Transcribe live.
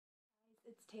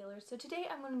it's Taylor. So today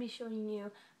I'm going to be showing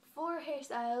you 4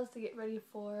 hairstyles to get ready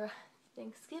for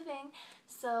Thanksgiving.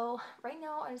 So right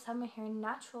now I just have my hair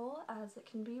natural as it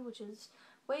can be, which is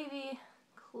wavy,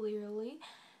 clearly.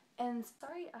 And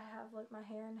sorry I have like my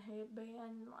hair in a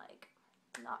headband, like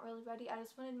not really ready. I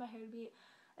just wanted my hair to be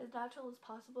as natural as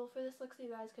possible for this look so you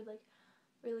guys could like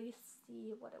really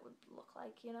see what it would look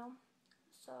like, you know?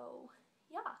 So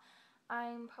yeah.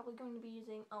 I'm probably going to be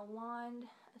using a wand,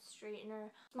 a straightener,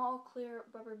 small clear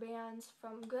rubber bands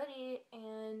from Goody,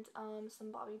 and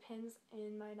some bobby pins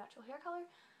in my natural hair color,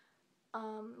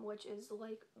 which is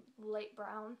like light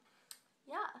brown.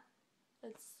 Yeah,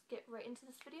 let's get right into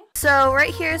this video. So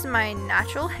right here is my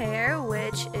natural hair,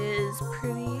 which is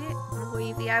pretty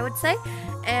wavy, I would say,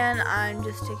 and I'm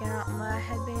just taking out my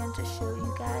headband to show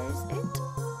you guys it.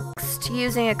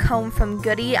 Using a comb from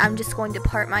Goody, I'm just going to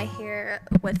part my hair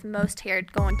with most hair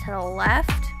going to the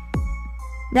left.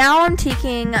 Now I'm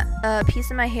taking a piece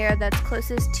of my hair that's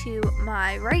closest to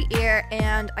my right ear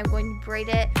and I'm going to braid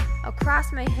it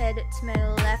across my head to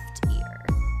my left ear.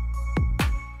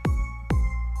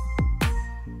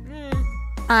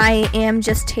 I am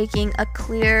just taking a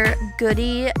clear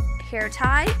Goody hair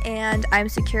tie and I'm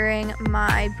securing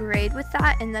my braid with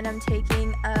that, and then I'm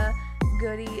taking a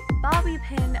Goody bobby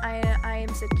pin. I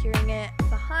am securing it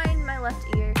behind my left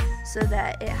ear so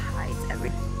that it hides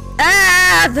everything.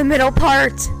 The middle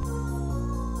part!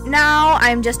 Now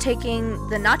I'm just taking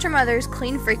the Natural Mother's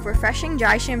Clean Freak Refreshing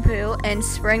Dry Shampoo and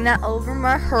spraying that over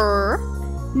my hair.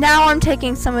 Now I'm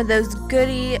taking some of those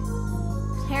Goody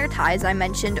hair ties I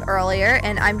mentioned earlier,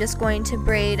 and I'm just going to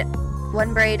braid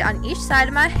one braid on each side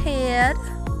of my head.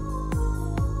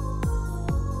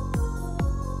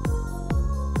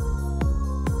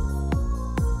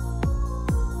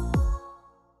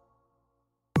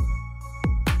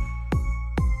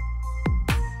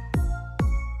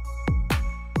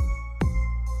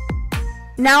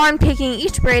 Now I'm taking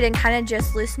each braid and kind of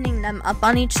just loosening them up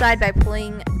on each side by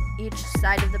pulling each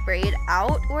side of the braid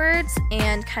outwards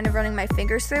and kind of running my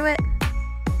fingers through it.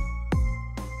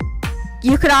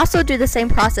 You could also do the same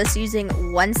process using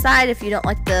one side if you don't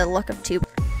like the look of two.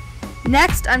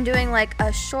 Next, I'm doing like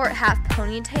a short half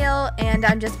ponytail and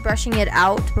I'm just brushing it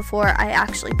out before I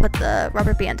actually put the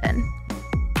rubber band in.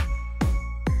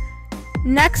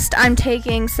 Next, I'm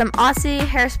taking some Aussie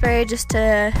hairspray just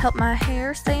to help my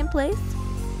hair stay in place.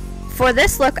 For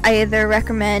this look, I either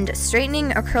recommend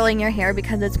straightening or curling your hair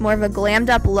because it's more of a glammed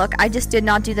up look. I just did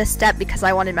not do this step because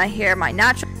I wanted my hair my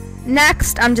natural.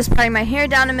 Next, I'm just putting my hair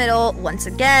down the middle once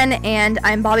again and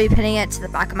I'm bobby pinning it to the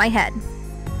back of my head.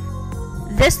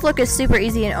 This look is super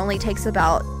easy and only takes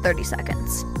about 30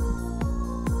 seconds.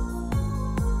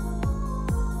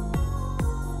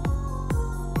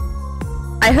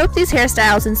 I hope these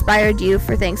hairstyles inspired you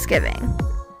for Thanksgiving.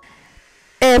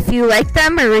 If you liked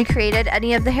them or recreated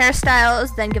any of the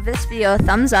hairstyles, then give this video a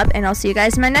thumbs up and I'll see you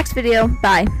guys in my next video.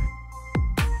 Bye.